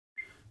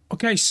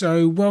Okay,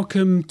 so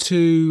welcome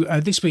to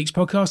this week's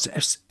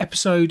podcast,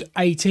 episode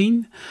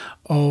 18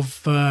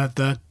 of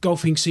the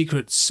Golfing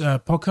Secrets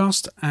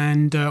podcast,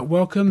 and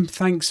welcome.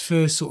 Thanks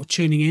for sort of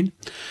tuning in.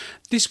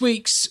 This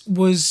week's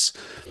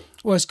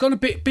it's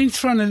been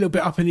thrown a little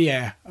bit up in the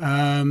air.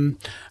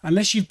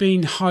 Unless you've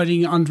been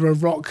hiding under a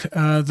rock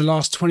the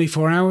last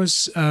 24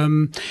 hours,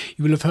 you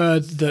will have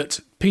heard that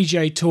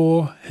PGA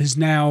Tour has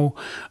now,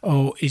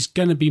 or is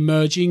going to be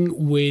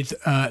merging with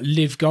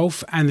LIV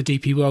Golf and the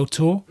DP World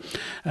Tour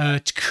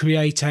to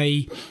create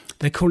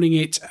they're calling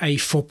it a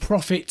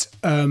for-profit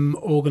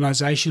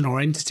organisation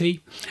or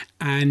entity,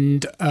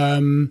 and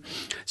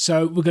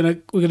so we're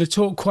gonna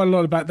talk quite a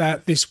lot about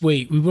that this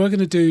week. We were going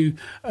to do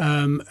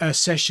a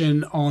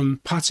session on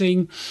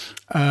putting,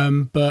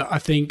 but I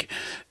think,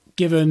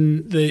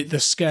 given the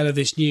scale of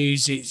this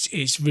news,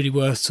 it's really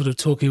worth sort of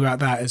talking about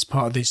that as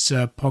part of this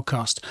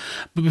podcast.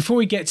 But before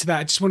we get to that,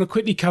 I just want to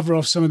quickly cover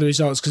off some of the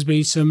results, because there's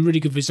been some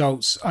really good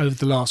results over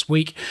the last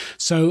week.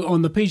 So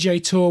on the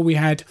PGA Tour, we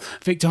had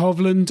Victor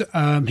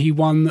Hovland. He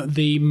won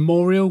the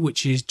Memorial,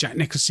 which is Jack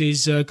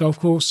Nicklaus's golf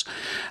course,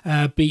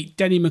 beat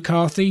Denny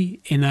McCarthy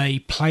in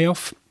a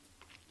playoff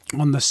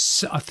on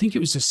I think it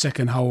was the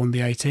second hole on the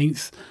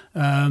 18th.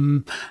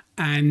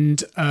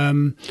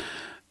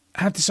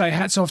 I have to say,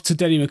 hats off to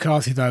Denny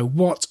McCarthy, though.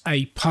 What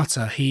a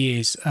putter he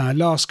is.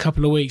 Last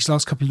couple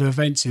of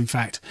events, in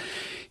fact,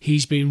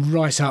 he's been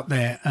right up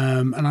there.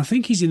 And I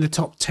think he's in the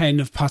top 10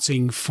 of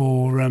putting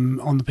for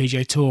on the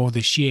PGA Tour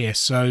this year.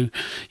 So,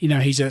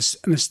 he's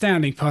an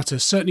astounding putter,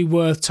 certainly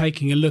worth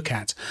taking a look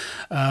at.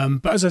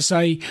 But as I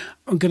say,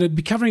 I'm going to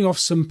be covering off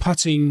some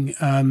putting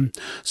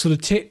sort of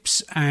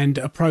tips and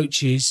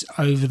approaches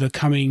over the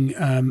coming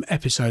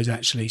episodes,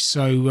 actually.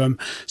 So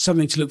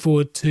something to look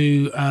forward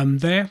to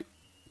there.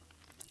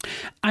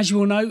 As you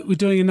all know, we're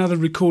doing another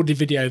recorded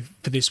video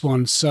for this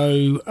one,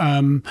 so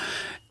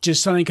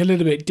just something a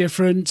little bit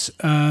different.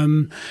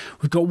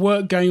 We've got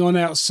work going on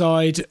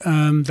outside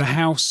the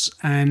house,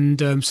 and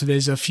so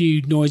there's a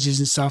few noises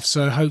and stuff,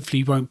 so hopefully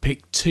you won't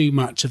pick too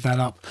much of that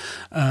up,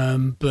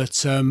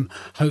 but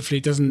hopefully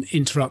it doesn't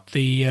interrupt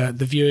the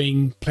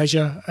viewing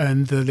pleasure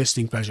and the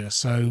listening pleasure.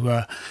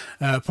 So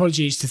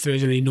apologies if there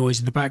is any noise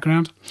in the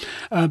background.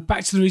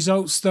 Back to the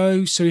results,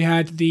 though. So we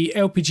had the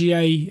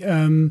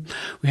LPGA,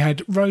 we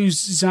had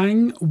Rose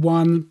Zhang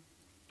won.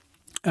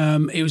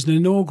 It was an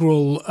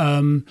inaugural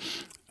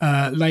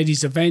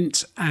ladies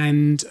event,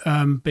 and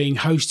being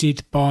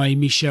hosted by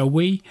Michelle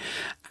Wee,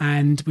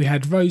 and we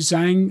had Rose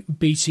Zhang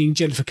beating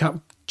Jennifer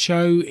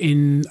Kupcho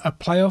in a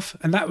playoff,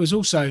 and that was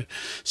also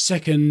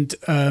second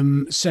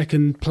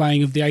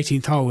playing of the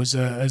 18th hole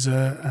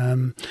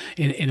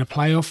in a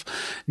playoff.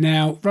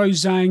 Now,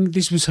 Rose Zhang,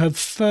 this was her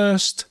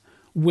first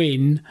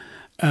win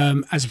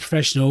as a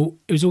professional.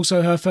 It was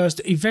also her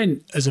first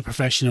event as a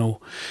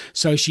professional,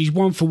 so she's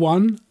 1 for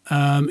 1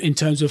 in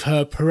terms of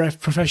her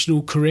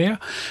professional career.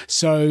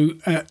 So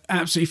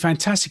absolutely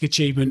fantastic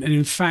achievement, and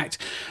in fact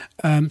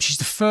she's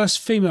the first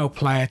female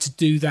player to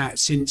do that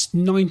since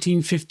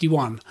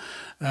 1951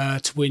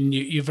 to win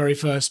your very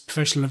first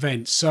professional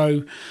event.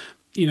 So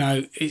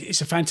it's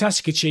a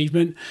fantastic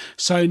achievement.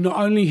 So not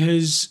only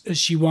has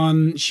she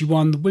won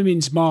the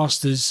Women's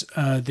Masters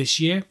this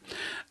year,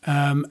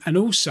 and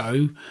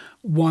also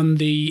won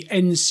the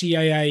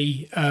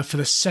NCAA for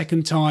the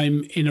second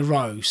time in a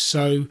row.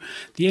 So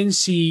the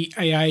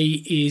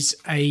NCAA is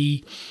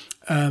a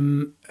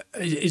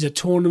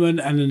tournament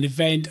and an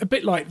event, a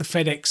bit like the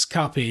FedEx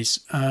Cup is.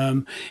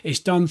 It's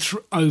done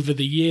over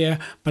the year,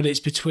 but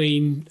it's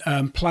between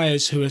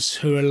players who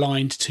are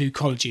aligned to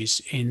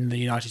colleges in the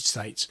United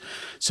States.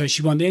 So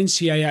she won the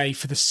NCAA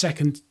for the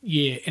second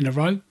year in a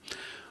row.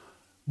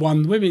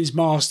 Won the Women's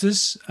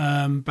Masters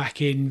back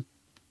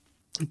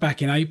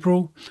in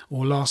April,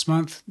 or last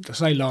month. I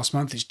say last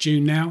month, it's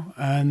June now,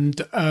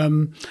 and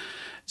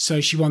so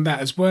she won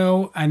that as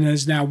well, and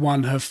has now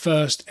won her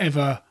first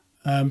ever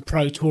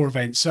Pro Tour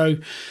event. So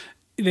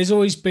there's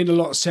always been a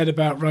lot said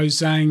about Rose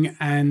Zhang,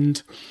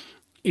 and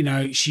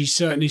she's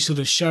certainly sort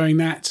of showing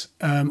that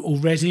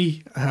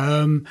already,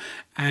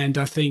 and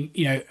I think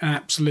an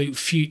absolute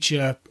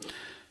future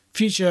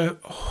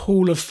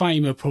Hall of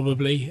Famer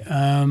probably,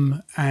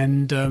 and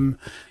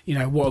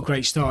what a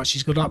great start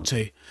she's got up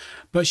to.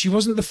 But she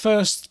wasn't the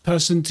first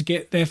person to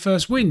get their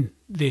first win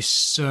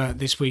this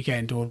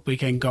weekend, or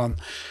weekend gone.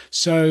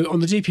 So on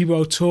the DP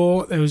World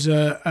Tour, there was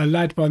a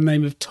lad by the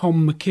name of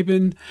Tom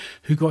McKibben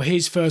who got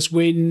his first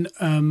win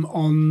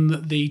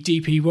on the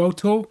DP World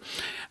Tour.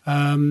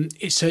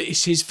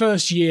 It's his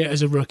first year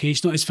as a rookie.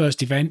 It's not his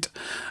first event,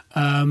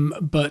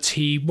 but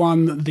he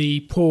won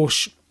the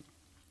Porsche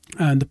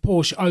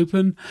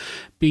Open,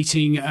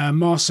 beating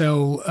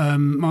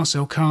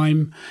Marcel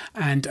Keim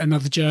and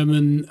another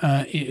German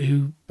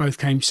who both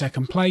came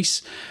second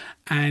place,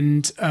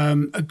 and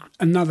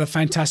another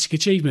fantastic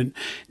achievement.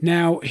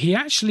 Now, he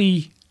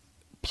actually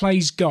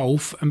plays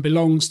golf and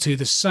belongs to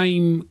the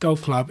same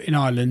golf club in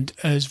Ireland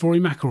as Rory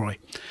McIlroy.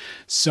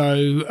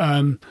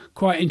 So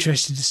quite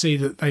interesting to see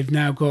that they've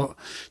now got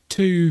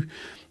two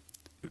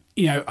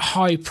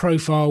high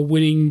profile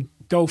winning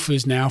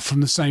golfers now from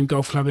the same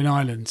golf club in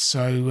Ireland.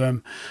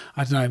 So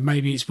I don't know,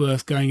 maybe it's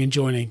worth going and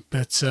joining,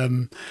 but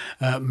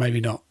maybe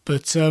not.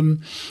 But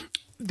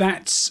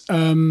that's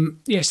so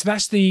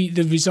that's the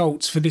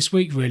results for this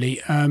week,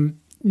 really.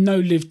 No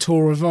LIV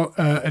Tour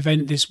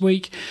event this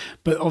week,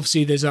 but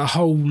obviously there's a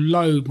whole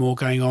load more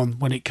going on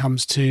when it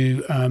comes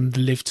to the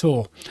LIV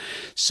Tour.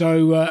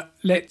 So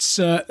let's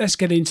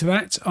get into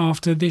that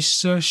after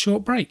this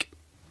short break.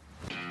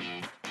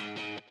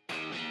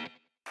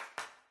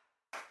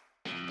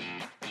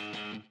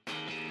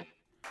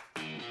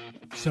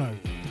 So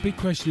the big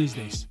question is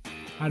this: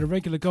 how do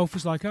regular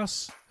golfers like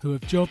us, who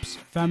have jobs,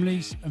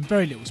 families and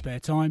very little spare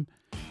time,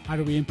 how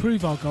do we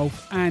improve our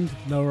golf and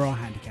lower our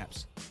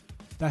handicaps?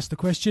 That's the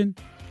question,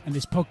 and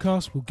this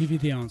podcast will give you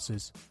the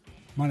answers.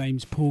 My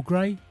name's Paul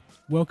Gray.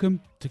 Welcome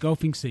to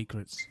Golfing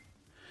Secrets.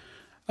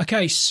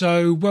 Okay,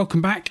 so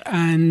welcome back,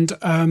 and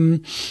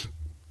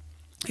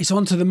it's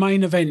on to the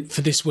main event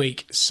for this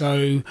week.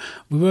 So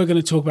we were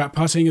going to talk about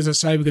putting, as I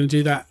say, we're going to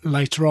do that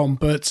later on.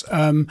 But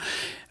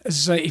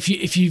as I say,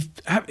 if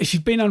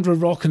you've been under a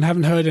rock and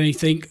haven't heard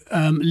anything,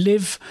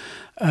 LIV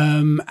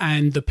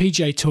and the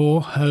PGA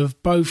Tour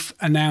have both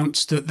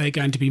announced that they're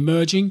going to be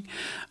merging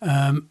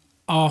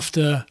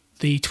after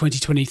the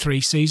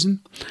 2023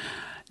 season.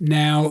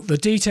 Now, the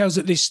details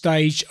at this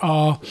stage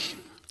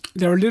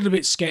they're a little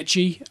bit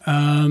sketchy,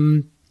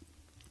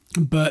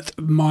 but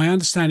my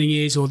understanding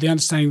is, or the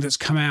understanding that's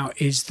come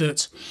out is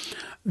that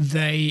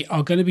they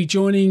are going to be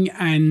joining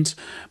and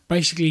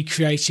basically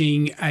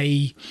creating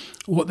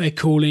what they're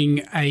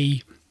calling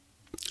a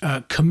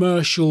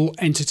commercial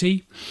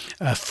entity,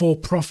 a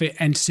for-profit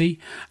entity.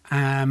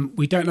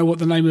 We don't know what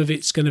the name of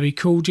it's going to be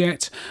called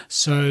yet,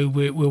 so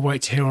we'll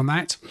wait to hear on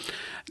that.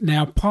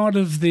 Now, part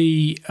of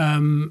the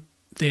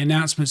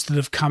announcements that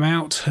have come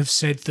out have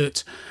said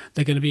that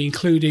they're going to be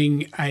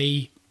including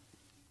a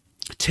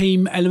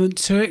team element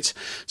to it.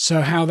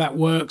 So how that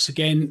works,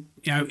 again,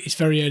 it's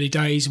very early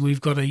days and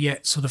we've got to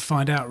yet sort of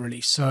find out,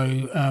 really.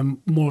 So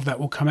more of that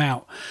will come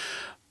out.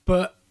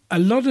 But a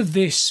lot of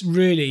this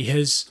really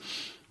has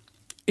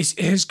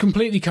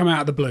completely come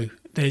out of the blue.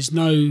 There's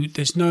no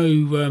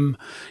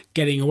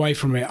getting away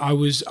from it. I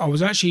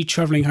was actually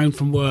travelling home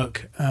from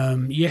work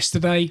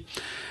yesterday,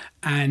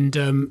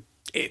 and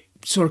it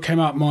sort of came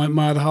up.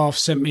 My other half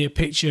sent me a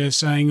picture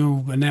saying,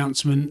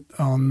 announcement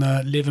on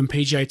LIV and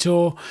PGA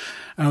Tour.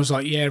 And I was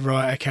like, yeah,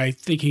 right, okay,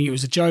 thinking it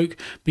was a joke,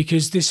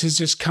 because this has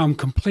just come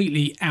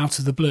completely out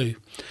of the blue.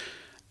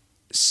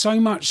 So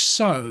much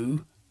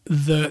so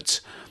that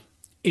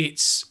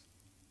it's,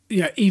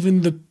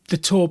 even the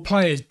tour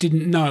players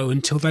didn't know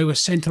until they were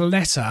sent a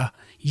letter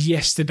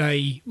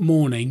yesterday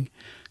morning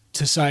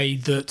to say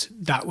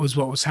that was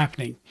what was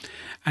happening.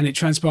 And it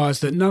transpires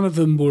that none of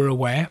them were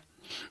aware.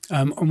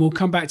 And we'll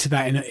come back to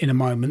that in a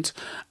moment.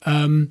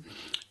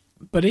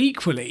 But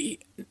equally,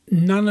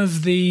 none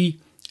of the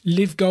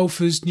LIV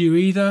golfers knew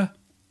either.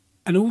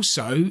 And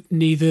also,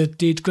 neither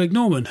did Greg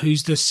Norman,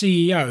 who's the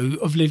CEO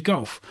of LIV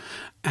Golf.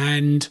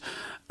 And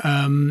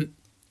on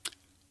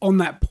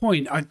that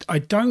point, I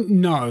don't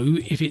know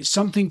if it's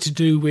something to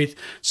do with...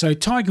 So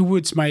Tiger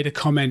Woods made a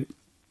comment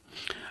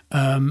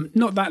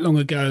not that long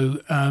ago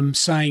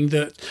saying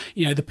that,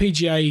 the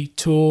PGA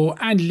Tour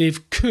and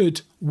LIV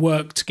could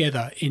work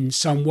together in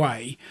some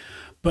way,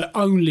 but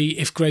only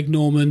if Greg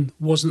Norman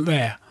wasn't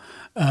there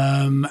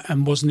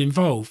and wasn't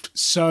involved.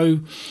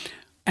 So,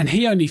 and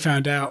he only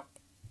found out,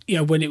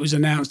 when it was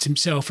announced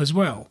himself as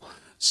well.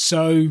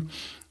 So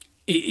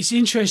it's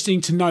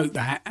interesting to note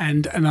that,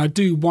 and I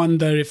do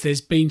wonder if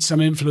there's been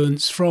some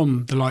influence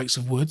from the likes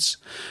of Woods.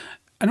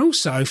 And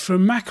also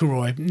from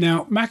McIlroy.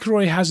 Now,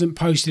 McIlroy hasn't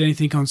posted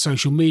anything on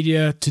social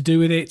media to do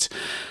with it.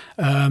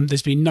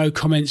 There's been no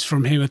comments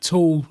from him at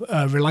all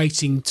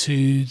relating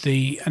to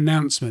the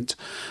announcement.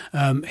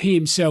 He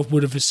himself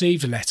would have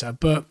received a letter,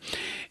 but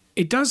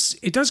it does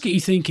get you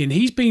thinking.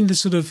 He's been the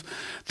sort of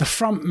the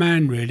front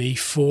man, really,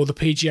 for the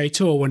PGA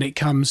Tour when it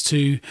comes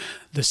to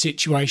the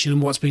situation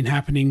and what's been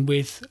happening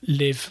with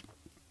LIV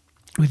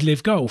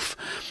Golf.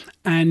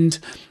 And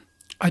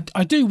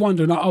I do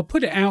wonder, and I'll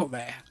put it out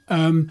there.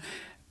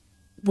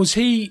 Was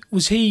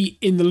he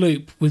in the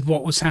loop with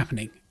what was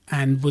happening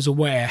and was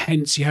aware,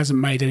 hence he hasn't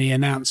made any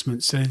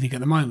announcements or anything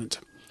at the moment?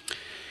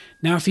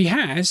 Now, if he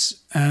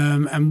has,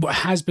 and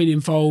has been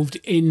involved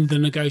in the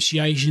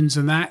negotiations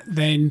and that,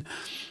 then,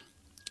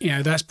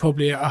 that's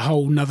probably a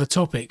whole nother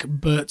topic.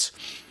 But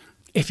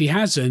if he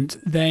hasn't,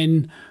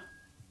 then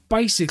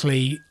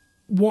basically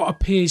what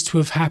appears to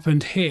have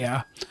happened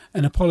here,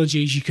 and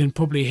apologies, you can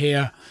probably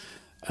hear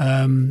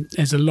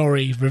there's a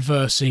lorry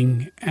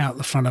reversing out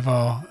the front of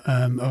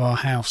our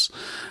house.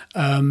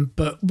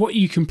 But what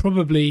you can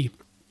probably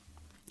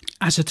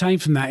ascertain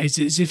from that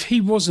is if he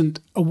wasn't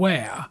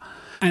aware,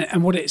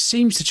 and what it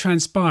seems to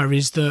transpire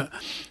is that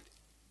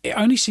it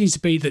only seems to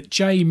be that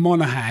Jay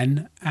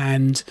Monahan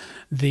and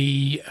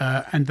the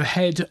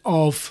head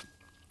of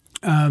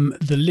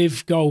the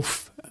LIV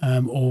Golf,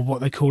 or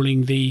what they're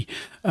calling the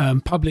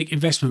Public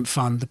Investment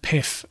Fund, the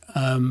PIF,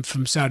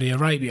 from Saudi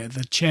Arabia,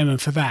 the chairman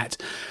for that,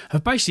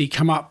 have basically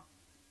come up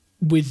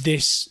with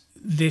this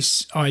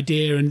this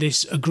idea and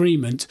this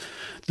agreement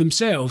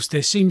themselves.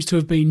 There seems to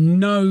have been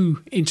no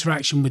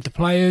interaction with the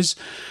players.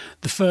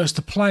 The first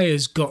the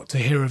players got to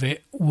hear of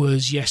it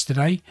was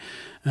yesterday.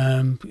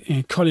 Colin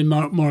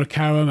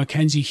Morikawa,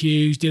 Mackenzie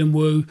Hughes, Dylan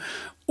Wu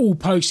all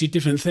posted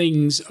different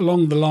things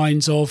along the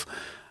lines of,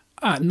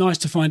 nice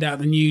to find out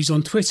the news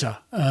on Twitter,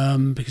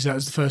 because that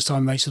was the first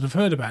time they sort of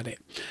heard about it.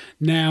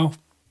 Now,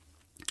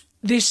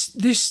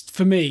 this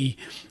for me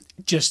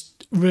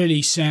just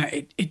really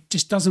it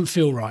just doesn't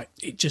feel right.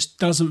 It just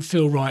doesn't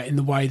feel right in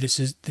the way this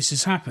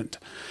has happened.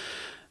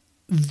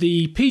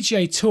 The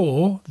PGA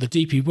Tour, the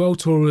DP World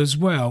Tour as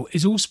well,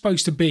 is all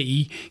supposed to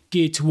be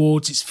geared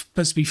towards, it's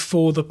supposed to be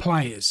for the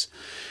players.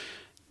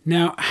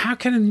 Now, how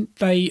can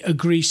they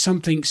agree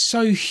something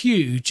so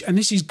huge, and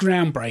this is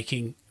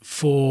groundbreaking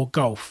for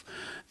golf?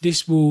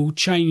 This will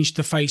change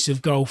the face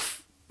of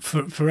golf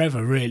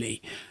forever,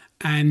 really.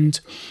 And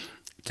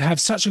to have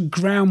such a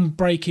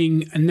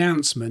groundbreaking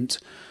announcement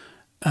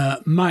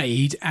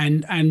made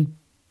and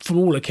from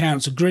all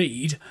accounts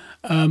agreed,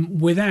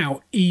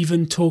 without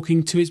even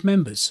talking to its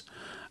members,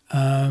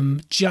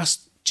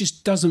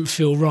 just doesn't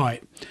feel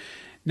right.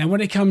 Now,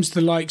 when it comes to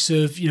the likes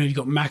of, you've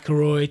got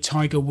McIlroy,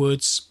 Tiger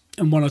Woods,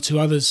 and one or two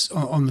others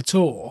on the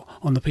tour,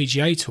 on the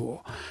PGA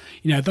Tour,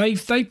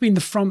 they've been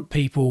the front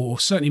people, or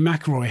certainly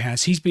McIlroy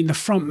has. He's been the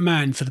front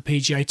man for the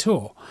PGA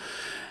Tour.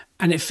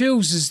 And it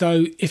feels as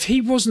though if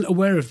he wasn't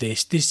aware of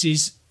this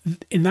is,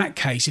 in that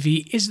case, if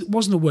he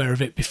wasn't aware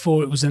of it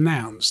before it was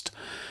announced,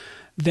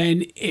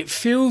 then it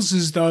feels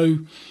as though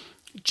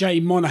Jay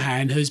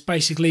Monahan has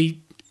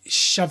basically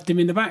shoved him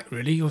in the back,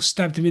 really, or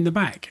stabbed him in the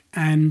back.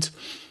 And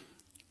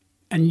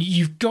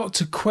you've got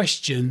to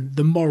question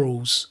the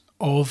morals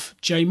of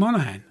Jay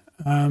Monahan.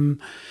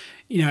 On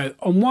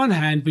one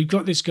hand, we've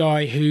got this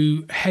guy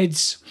who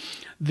heads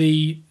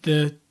the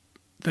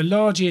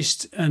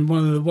largest and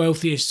one of the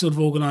wealthiest sort of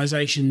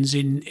organisations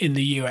in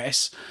the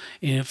US,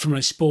 from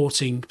a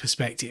sporting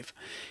perspective.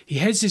 He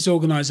heads this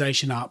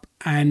organisation up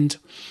and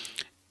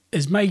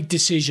has made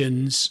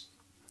decisions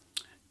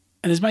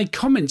and has made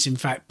comments, in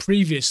fact,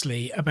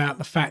 previously about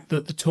the fact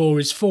that the tour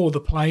is for the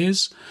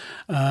players.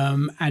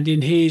 And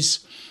in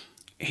his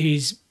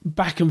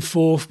back and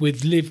forth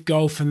with LIV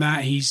Golf and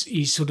that,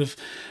 he's sort of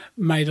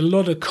made a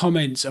lot of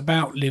comments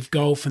about LIV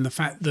Golf and the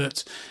fact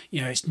that,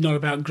 it's not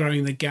about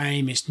growing the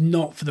game, it's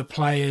not for the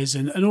players,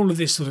 and all of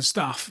this sort of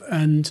stuff.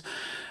 And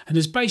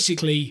has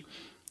basically,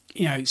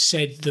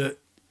 said that,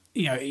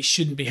 it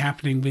shouldn't be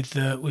happening with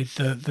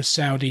the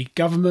Saudi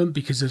government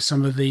because of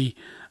some of the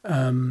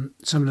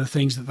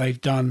things that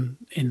they've done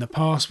in the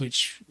past,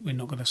 which we're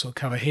not going to sort of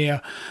cover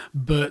here.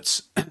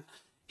 But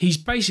he's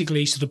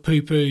basically sort of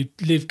poo-pooed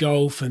LIV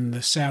Golf and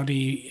the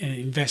Saudi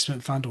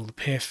investment fund, or the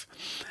PIF,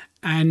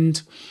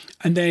 and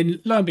then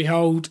lo and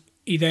behold,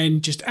 he then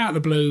just out of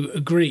the blue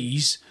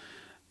agrees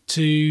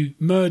to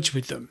merge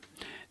with them.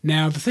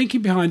 Now, the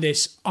thinking behind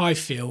this, I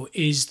feel,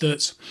 is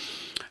that,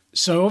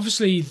 so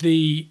obviously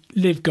the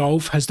LIV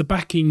Golf has the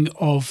backing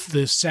of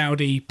the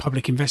Saudi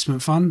Public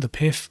Investment Fund, the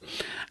PIF,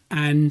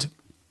 and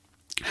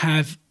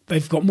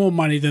they've got more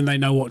money than they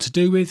know what to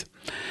do with.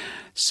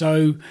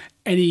 So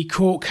any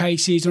court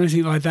cases or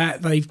anything like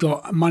that, they've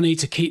got money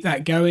to keep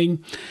that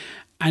going.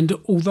 And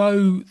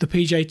although the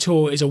PGA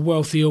Tour is a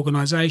wealthy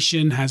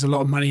organisation, has a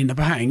lot of money in the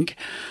bank,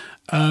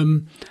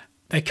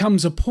 there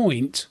comes a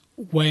point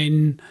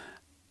when,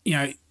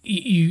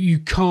 you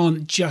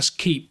can't just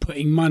keep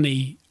putting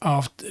money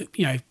after,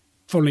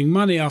 following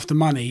money after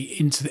money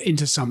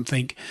into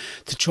something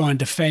to try and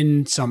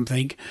defend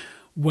something,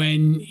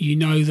 when you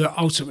know that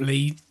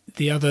ultimately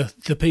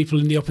the people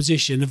in the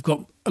opposition have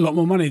got a lot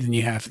more money than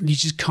you have, and you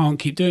just can't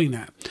keep doing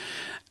that.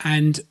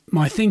 And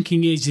my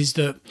thinking is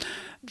that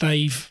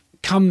they've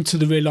come to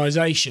the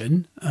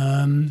realisation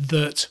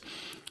that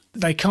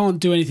they can't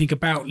do anything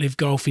about LIV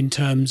Golf in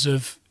terms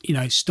of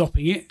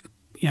stopping it.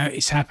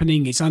 It's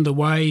happening, it's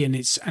underway, and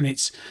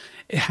it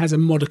has a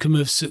modicum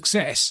of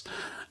success.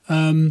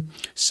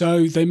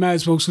 So they may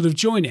as well sort of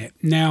join it.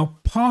 Now,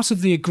 part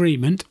of the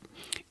agreement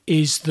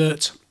is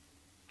that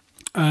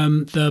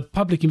the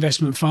Public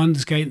Investment Fund,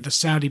 the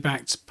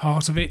Saudi-backed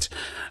part of it,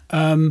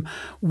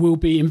 will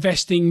be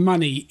investing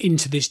money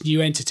into this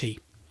new entity.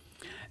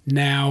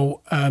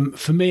 Now,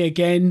 for me,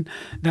 again,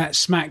 that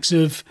smacks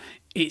of,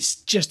 it's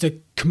just a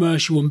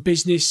commercial and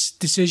business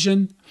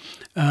decision.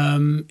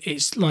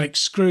 It's like,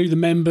 screw the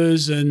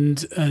members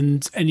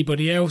and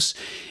anybody else.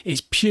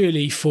 It's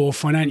purely for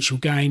financial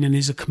gain and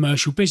is a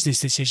commercial business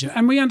decision.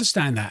 And we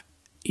understand that.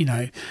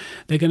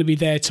 They're going to be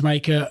there to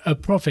make a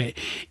profit,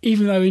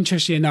 even though,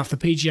 interestingly enough, the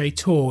PGA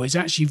Tour is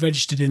actually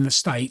registered in the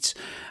States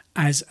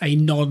as a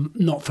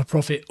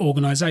not-for-profit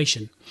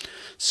organisation.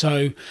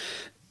 So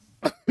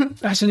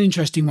that's an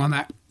interesting one.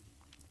 That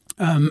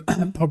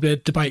probably a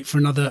debate for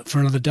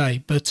another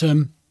day. But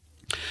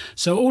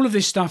so all of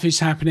this stuff is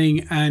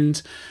happening,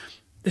 and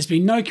there's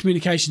been no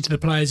communication to the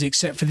players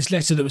except for this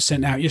letter that was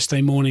sent out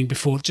yesterday morning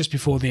just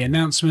before the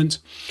announcement,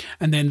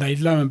 and then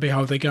lo and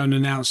behold, they go and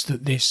announce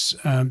that this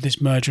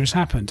merger has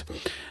happened.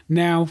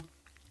 Now,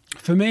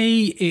 for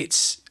me,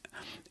 it's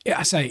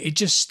I say it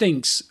just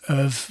stinks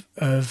of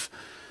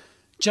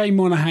Jay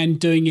Monahan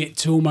doing it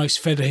to almost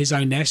feather his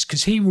own nest,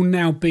 because he will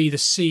now be the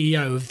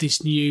CEO of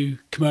this new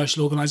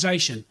commercial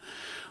organisation,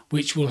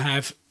 which will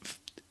have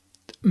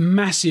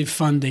massive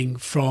funding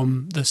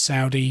from the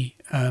Saudi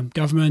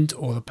government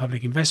or the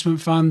Public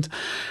Investment Fund,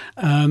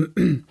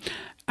 and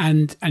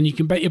you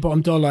can bet your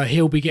bottom dollar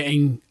he'll be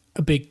getting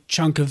a big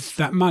chunk of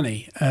that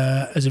money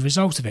as a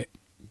result of it.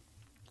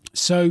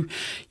 So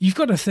you've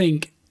got to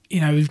think,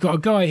 we've got a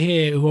guy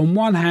here who on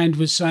one hand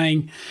was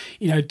saying,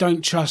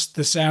 don't trust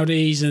the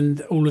Saudis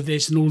and all of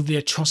this and all of the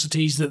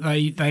atrocities that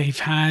they've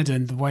had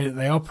and the way that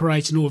they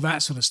operate and all of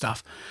that sort of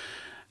stuff.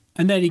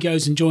 And then he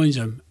goes and joins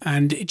them.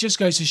 And it just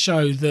goes to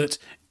show that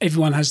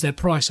everyone has their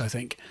price, I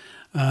think.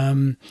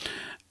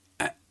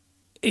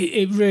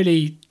 It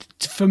really,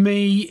 for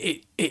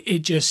me, it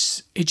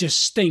just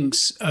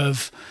stinks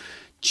of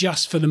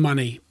just for the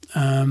money.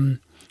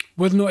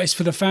 Whether or not it's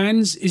for the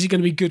fans, is it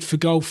going to be good for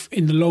golf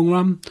in the long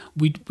run?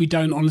 We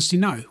don't honestly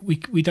know.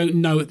 We don't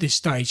know at this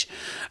stage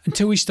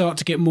until we start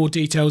to get more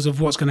details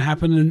of what's going to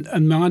happen.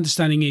 And my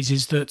understanding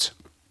is that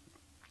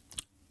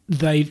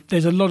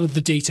there's a lot of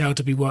the detail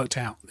to be worked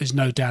out. There's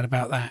no doubt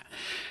about that.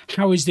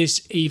 How is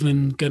this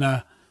even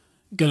gonna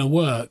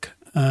work?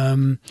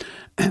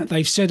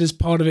 They've said as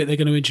part of it they're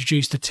going to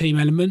introduce the team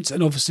element,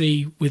 and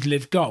obviously with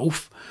LIV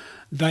Golf,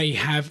 they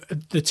have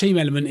the team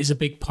element is a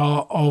big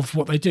part of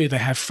what they do. They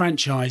have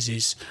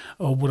franchises,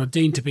 or what are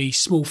deemed to be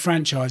small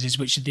franchises,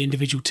 which are the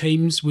individual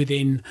teams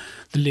within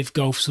the LIV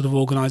Golf sort of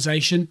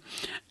organisation,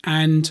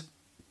 and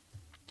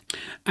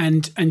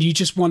you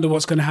just wonder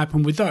what's going to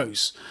happen with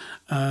those.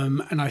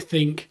 And I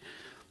think,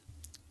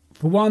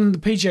 for one, the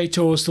PGA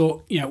Tour has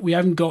thought, we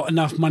haven't got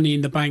enough money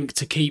in the bank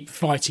to keep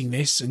fighting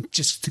this and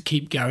just to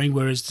keep going,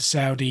 whereas the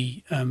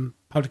Saudi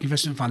Public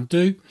Investment Fund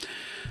do.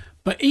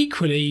 But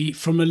equally,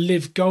 from a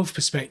LIV Golf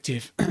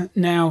perspective,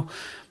 now,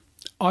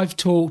 I've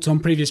talked on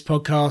previous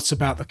podcasts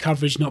about the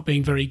coverage not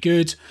being very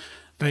good.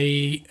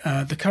 The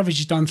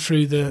coverage is done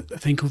through the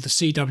thing called the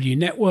CW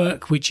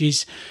network, which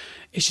is,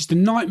 it's just a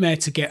nightmare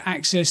to get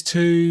access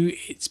to.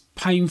 It's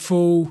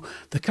painful.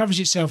 The coverage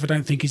itself, I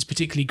don't think, is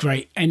particularly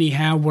great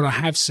anyhow, what I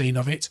have seen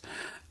of it.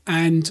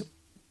 And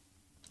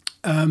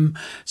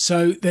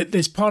so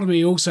there's part of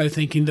me also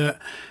thinking that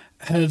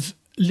have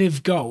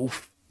LIV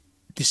Golf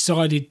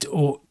decided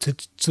or to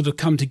sort of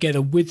come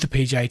together with the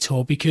PGA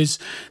Tour because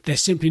they're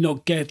simply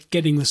not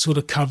getting the sort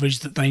of coverage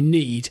that they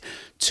need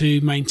to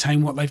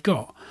maintain what they've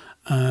got.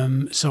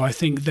 So I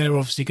think they're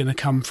obviously going to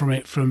come from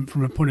it from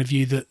a point of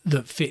view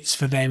that fits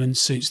for them and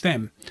suits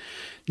them.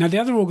 Now, the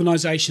other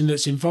organisation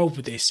that's involved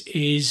with this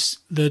is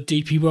the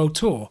DP World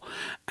Tour.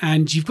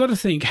 And you've got to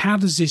think, how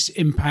does this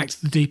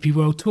impact the DP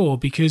World Tour?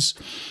 Because,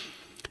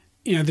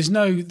 there's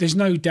no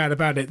doubt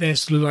about it. They're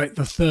sort of like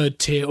the third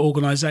tier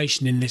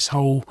organisation in this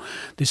whole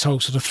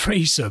sort of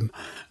threesome.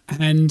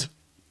 And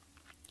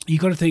you've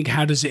got to think,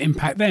 how does it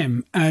impact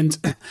them? And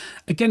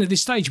again, at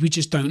this stage, we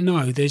just don't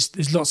know.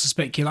 There's lots of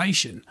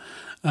speculation.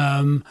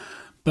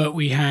 But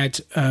we had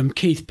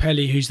Keith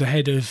Pelly, who's the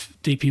head of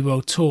DP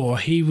World Tour.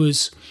 He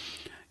was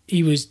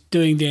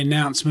doing the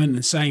announcement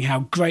and saying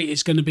how great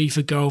it's going to be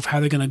for golf, how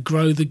they're going to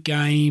grow the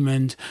game,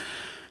 and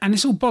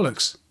it's all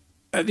bollocks.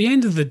 At the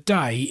end of the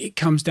day, it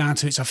comes down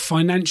to it's a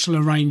financial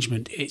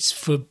arrangement. It's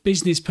for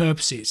business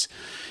purposes.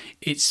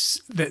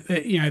 It's that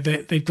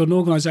they've got an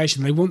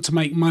organisation. They want to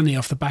make money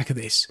off the back of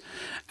this,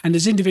 and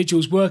as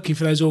individuals working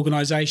for those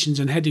organisations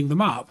and heading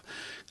them up,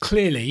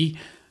 clearly,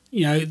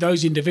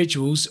 those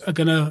individuals are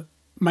going to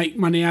make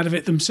money out of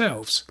it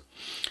themselves.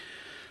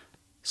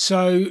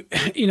 So,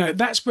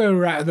 that's where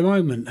we're at the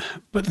moment.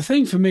 But the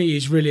thing for me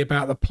is really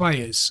about the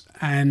players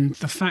and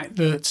the fact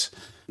that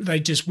they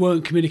just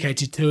weren't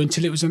communicated to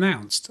until it was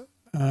announced.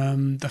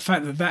 The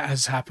fact that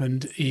has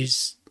happened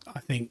is, I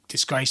think,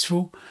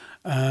 disgraceful.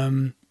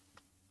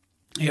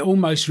 It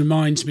almost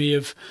reminds me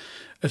of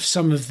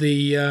some of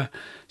the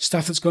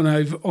stuff that's gone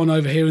on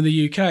over here in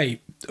the UK.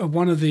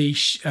 One of the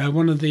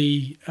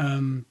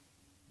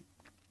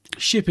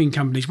shipping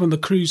companies, one of the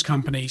cruise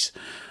companies,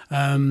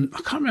 I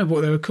can't remember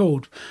what they were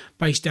called,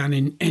 based down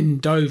in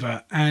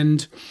Dover,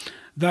 and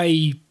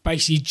they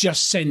basically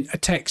just sent a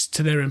text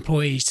to their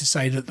employees to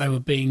say that they were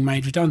being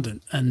made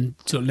redundant and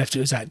sort of left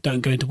it as that,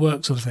 don't go into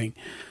work sort of thing.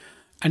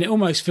 And it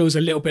almost feels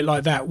a little bit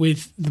like that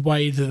with the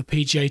way that the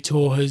PGA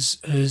Tour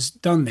has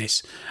done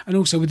this, and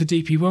also with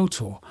the DP World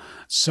Tour.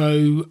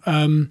 So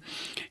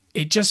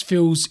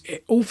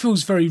it all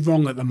feels very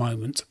wrong at the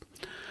moment.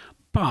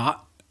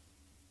 But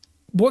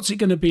what's it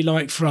going to be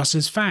like for us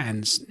as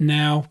fans?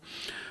 Now,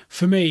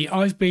 for me,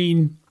 I've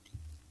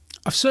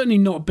certainly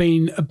not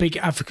been a big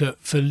advocate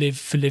for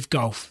LIV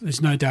Golf.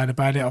 There's no doubt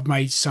about it. I've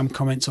made some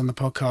comments on the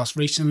podcast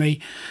recently,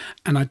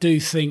 and I do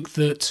think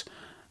that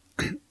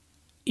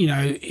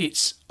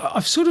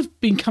I've sort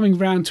of been coming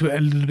round to it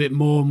a little bit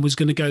more and was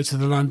going to go to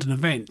the London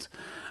event.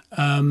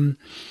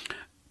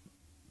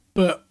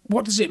 But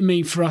what does it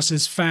mean for us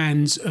as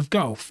fans of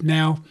golf?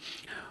 Now,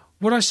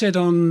 what I said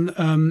on,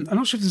 I'm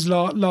not sure if it was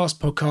last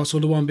podcast or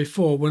the one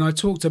before, when I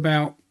talked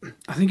about,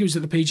 I think it was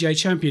at the PGA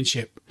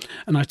Championship,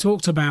 and I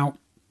talked about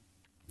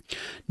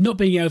not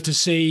being able to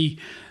see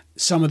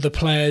some of the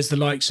players, the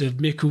likes of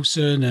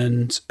Mickelson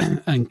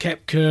and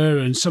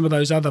Koepka and some of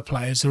those other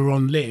players who are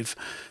on LIV,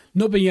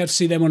 not being able to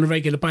see them on a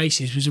regular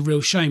basis was a real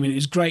shame. And it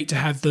was great to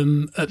have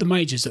them at the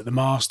majors, at the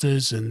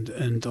Masters and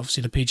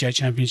obviously the PGA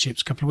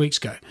Championships a couple of weeks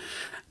ago.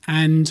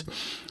 And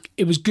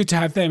it was good to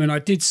have them. And I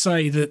did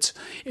say that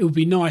it would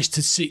be nice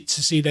to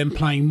see them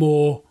playing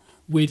more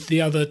with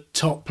the other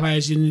top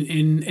players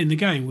in the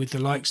game, with the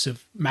likes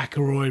of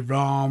McIlroy,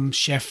 Rahm,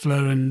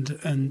 Scheffler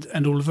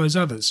and all of those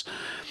others.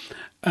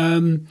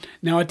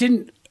 Now, I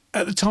didn't,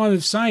 at the time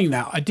of saying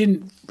that, I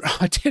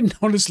didn't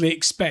honestly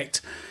expect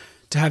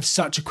to have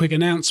such a quick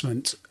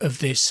announcement of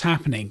this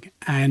happening,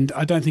 and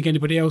I don't think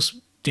anybody else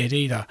did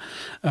either.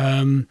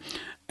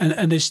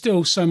 And there's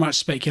still so much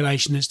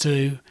speculation as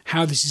to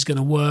how this is going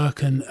to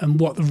work and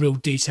what the real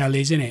detail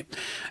is in it.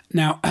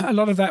 Now, a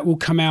lot of that will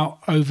come out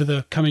over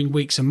the coming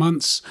weeks and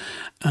months.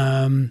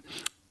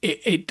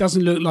 It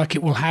doesn't look like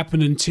it will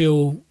happen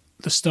until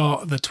the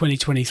start of the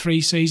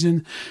 2023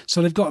 season,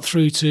 so they've got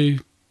through to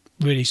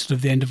really sort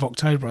of the end of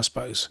October, I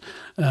suppose.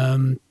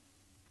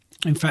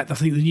 In fact, I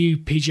think the new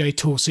PGA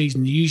Tour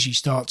season usually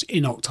starts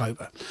in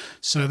October.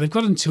 So they've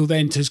got until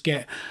then to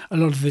get a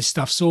lot of this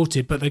stuff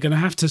sorted, but they're going to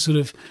have to sort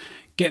of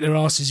get their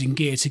asses in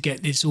gear to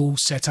get this all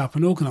set up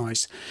and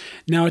organised.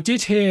 Now, I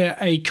did hear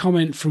a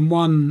comment from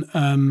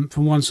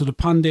one sort of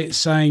pundit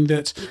saying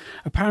that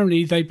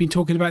apparently they've been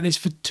talking about this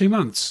for 2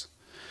 months.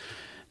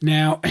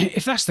 Now,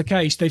 if that's the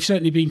case, they've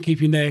certainly been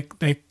keeping their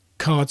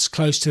cards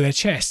close to their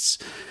chests.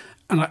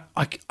 And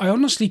I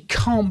honestly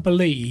can't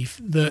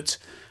believe that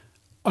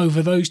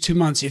over those 2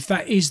 months, if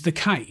that is the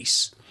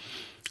case,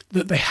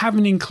 that they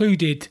haven't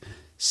included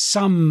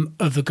some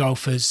of the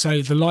golfers,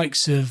 so the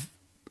likes of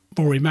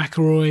Rory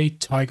McIlroy,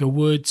 Tiger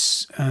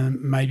Woods,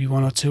 maybe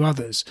one or two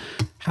others,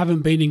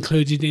 haven't been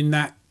included in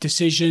that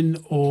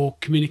decision or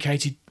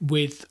communicated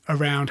with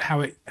around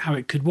how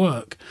it could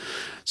work.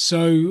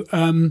 So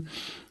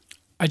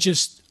I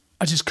just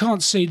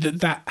can't see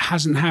that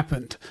hasn't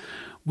happened,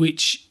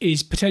 which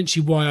is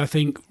potentially why I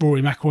think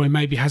Rory McIlroy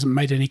maybe hasn't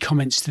made any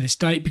comments to this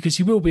date, because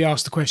he will be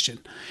asked the question.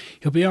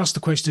 He'll be asked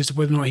the question as to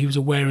whether or not he was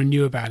aware and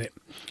knew about it.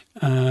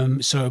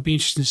 So it'll be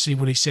interesting to see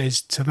what he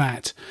says to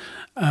that.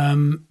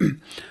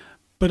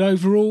 But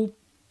overall,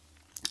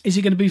 is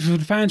it going to be for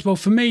the fans? Well,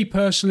 for me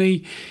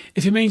personally,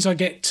 if it means I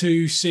get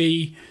to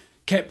see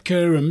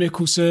Koepka and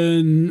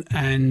Mickelson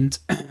and,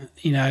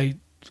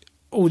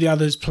 all the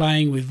others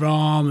playing with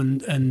Rahm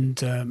and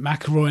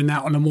McIlroy and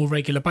that on a more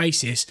regular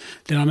basis,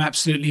 then I'm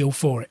absolutely all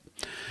for it.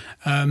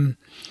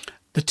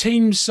 The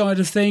team side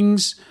of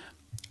things,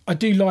 I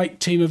do like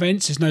team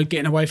events. There's no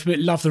getting away from it.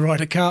 Love the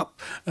Ryder Cup.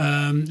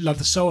 Love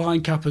the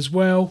Solheim Cup as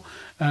well.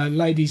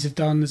 Ladies have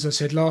done, as I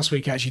said last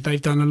week, actually,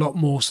 they've done a lot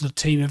more sort of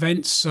team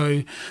events.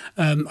 So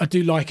I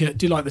do like it.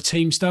 Do like the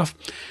team stuff.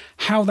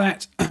 How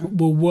that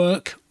will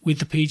work with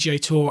the PGA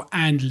Tour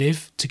and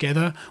LIV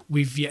together,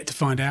 we've yet to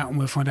find out, and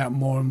we'll find out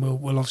more, and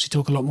we'll obviously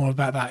talk a lot more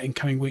about that in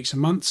coming weeks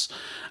and months.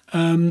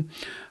 But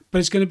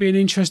it's going to be an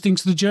interesting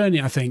sort of journey,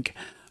 I think.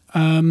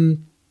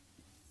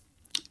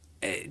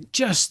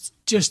 Just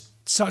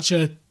such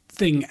a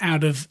thing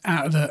out of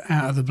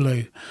the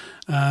blue.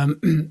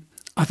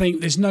 I think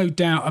there's no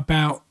doubt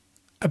about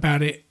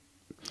it.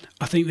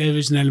 I think there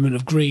is an element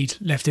of greed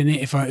left in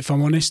it, if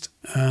I'm honest.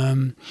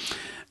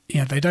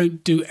 They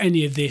don't do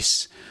any of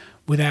this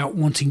without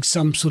wanting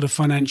some sort of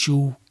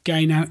financial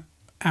gain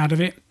out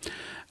of it.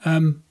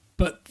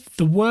 But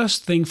the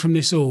worst thing from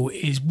this all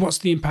is what's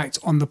the impact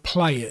on the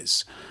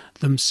players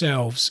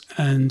themselves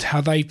and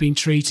how they've been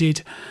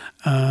treated.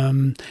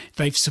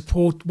 They've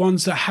supported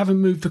ones that haven't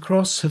moved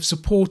across, have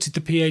supported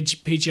the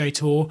PGA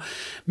Tour,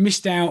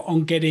 missed out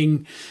on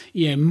getting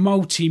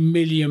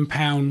multi-million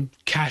pound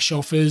cash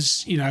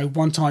offers,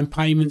 one-time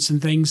payments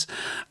and things.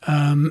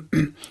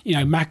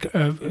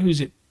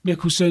 Who's it?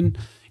 Mickelson,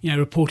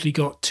 reportedly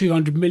got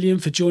 200 million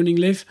for joining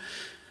LIV.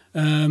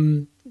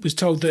 Was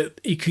told that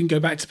he couldn't go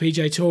back to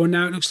PGA Tour, and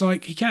now it looks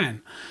like he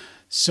can.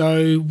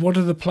 So what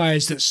are the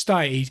players that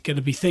stayed going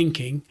to be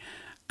thinking?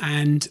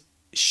 And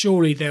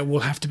surely there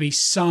will have to be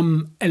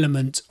some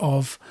element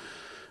of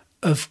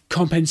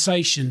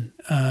compensation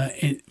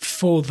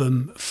for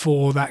them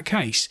for that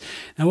case.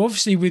 Now,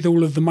 obviously, with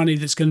all of the money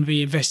that's going to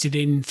be invested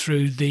in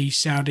through the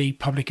Saudi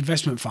Public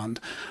Investment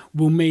Fund,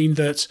 will mean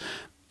that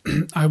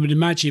I would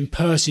imagine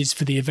purses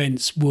for the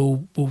events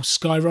will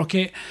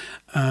skyrocket.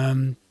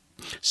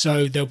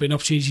 So there'll be an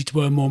opportunity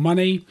to earn more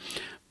money.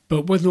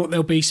 But whether or not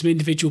there'll be some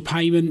individual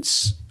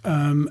payments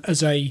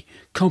as a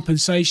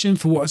compensation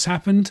for what has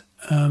happened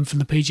from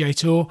the PGA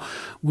Tour,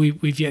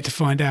 we've yet to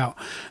find out.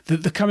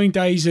 The coming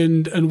days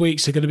and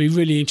weeks are going to be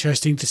really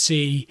interesting to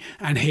see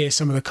and hear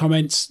some of the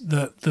comments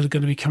that are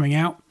going to be coming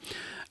out.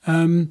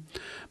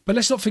 But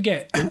let's not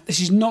forget, this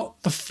is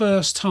not the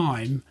first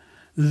time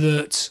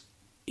that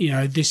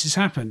this has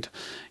happened.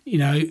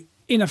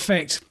 In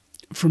effect,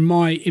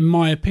 in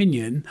my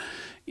opinion,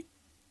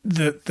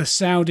 the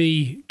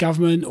Saudi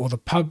government or the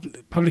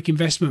Public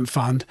Investment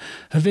Fund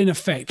have in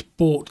effect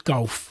bought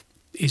golf,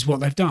 is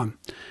what they've done.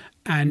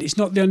 And it's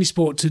not the only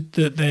sport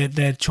that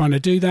they're trying to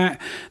do that.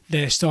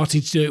 They're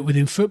starting to do it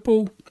within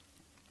football.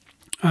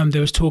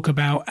 There was talk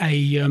about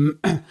a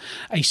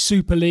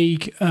Super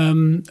League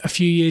a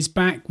few years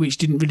back, which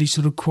didn't really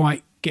sort of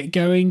quite get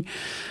going.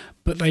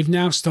 But they've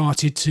now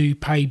started to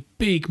pay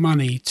big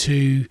money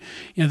to,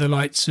 the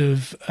likes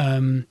of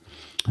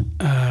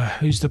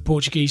who's the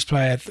Portuguese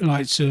player, the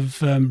likes of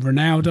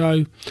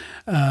Ronaldo,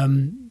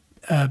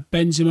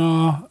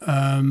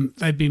 Benzema.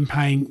 They've been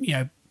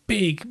paying,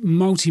 big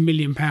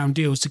multi-million pound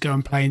deals to go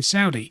and play in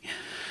Saudi.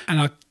 And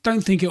I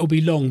don't think it'll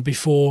be long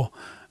before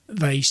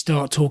they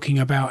start talking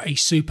about a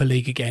Super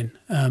League again,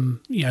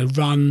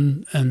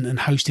 run and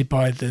hosted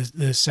by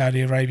the Saudi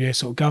Arabia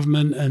sort of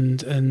government,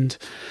 and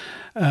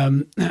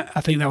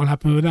I think that will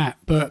happen with that.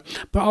 But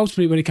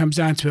ultimately, when it comes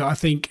down to it, I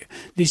think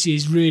this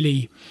is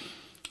clearly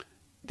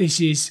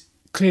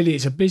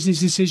it's a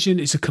business decision,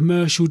 it's a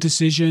commercial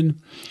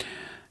decision.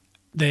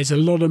 There's a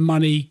lot of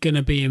money going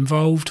to be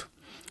involved,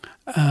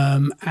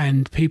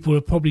 and people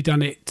have probably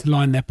done it to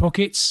line their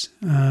pockets,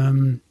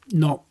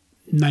 not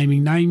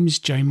naming names,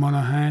 Jay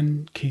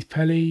Monahan, Keith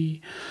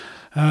Pelly,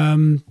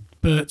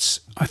 but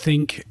I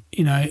think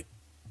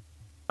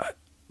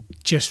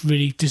just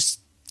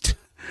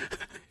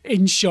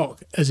in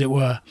shock, as it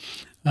were.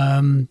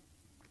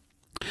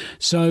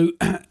 So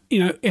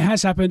it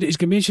has happened. It's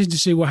going to be interesting to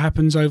see what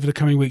happens over the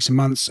coming weeks and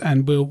months,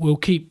 and we'll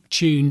keep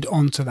tuned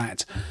onto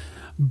that.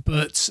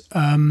 But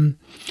I'm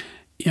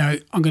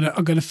going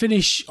to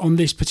finish on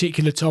this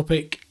particular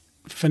topic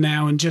for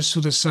now, and just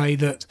sort of say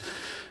that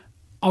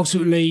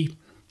ultimately,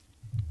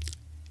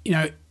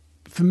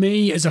 for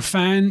me as a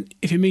fan,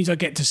 if it means I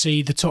get to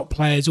see the top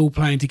players all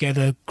playing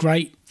together,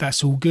 great,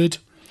 that's all good.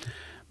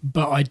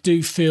 But I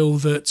do feel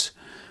that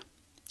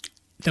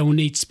there will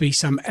need to be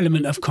some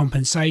element of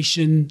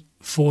compensation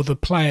for the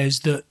players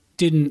that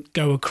didn't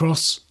go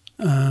across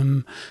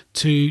to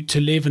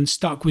live and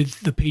stuck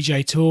with the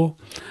PGA Tour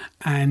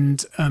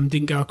and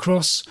didn't go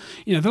across.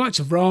 The likes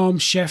of Rahm,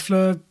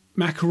 Scheffler,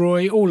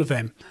 McIlroy, all of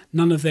them.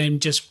 None of them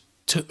just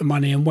took the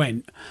money and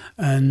went.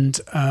 And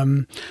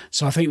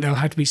so I think there'll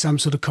have to be some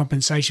sort of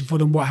compensation for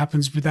them. What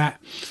happens with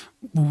that,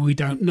 we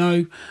don't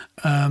know.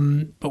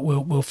 But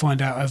we'll find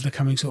out over the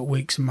coming sort of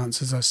weeks and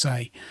months, as I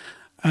say.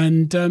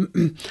 And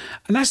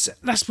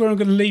that's where I'm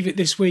going to leave it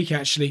this week,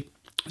 actually.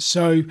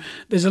 So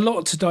there's a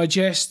lot to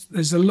digest.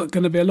 There's going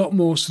to be a lot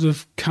more sort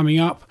of coming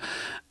up.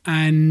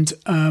 And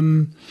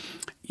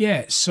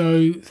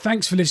so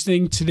thanks for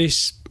listening to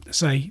this,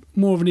 say,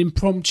 more of an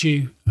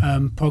impromptu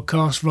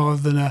podcast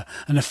rather than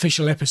an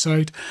official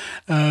episode.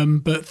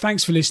 But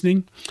thanks for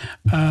listening.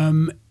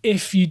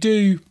 If you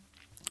do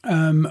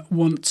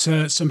want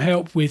some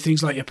help with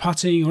things like your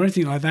putting or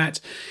anything like that,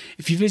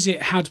 if you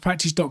visit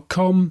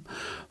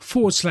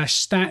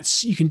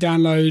howtopractice.com/stats, you can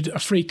download a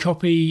free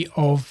copy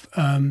of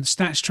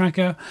Stats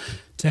Tracker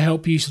to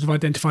help you sort of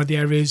identify the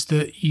areas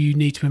that you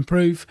need to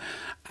improve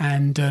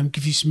and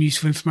give you some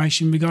useful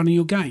information regarding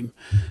your game.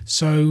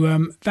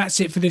 So that's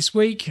it for this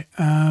week.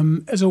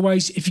 As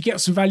always, if you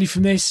get some value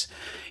from this,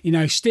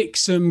 stick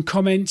some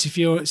comments.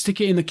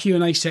 Stick it in the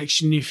Q&A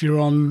section if you're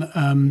on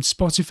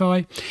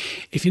Spotify.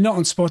 If you're not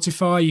on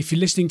Spotify, if you're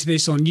listening to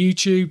this on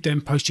YouTube,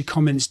 then post your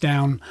comments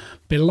down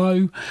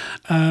below.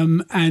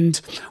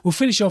 And we'll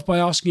finish off by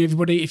asking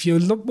everybody, if you're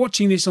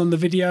watching this on the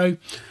video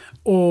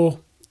or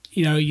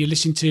you're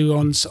listening to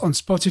on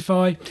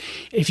Spotify,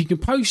 if you can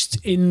post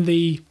in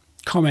the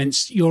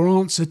comments your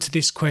answer to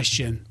this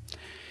question: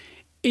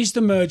 is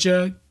the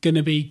merger going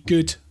to be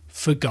good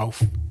for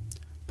golf?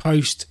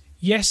 Post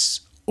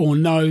yes or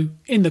no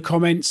in the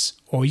comments,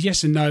 or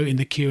yes and no in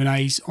the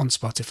Q&As on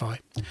Spotify.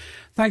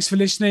 Thanks for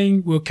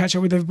listening. We'll catch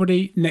up with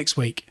everybody next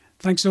week.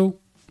 Thanks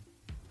all.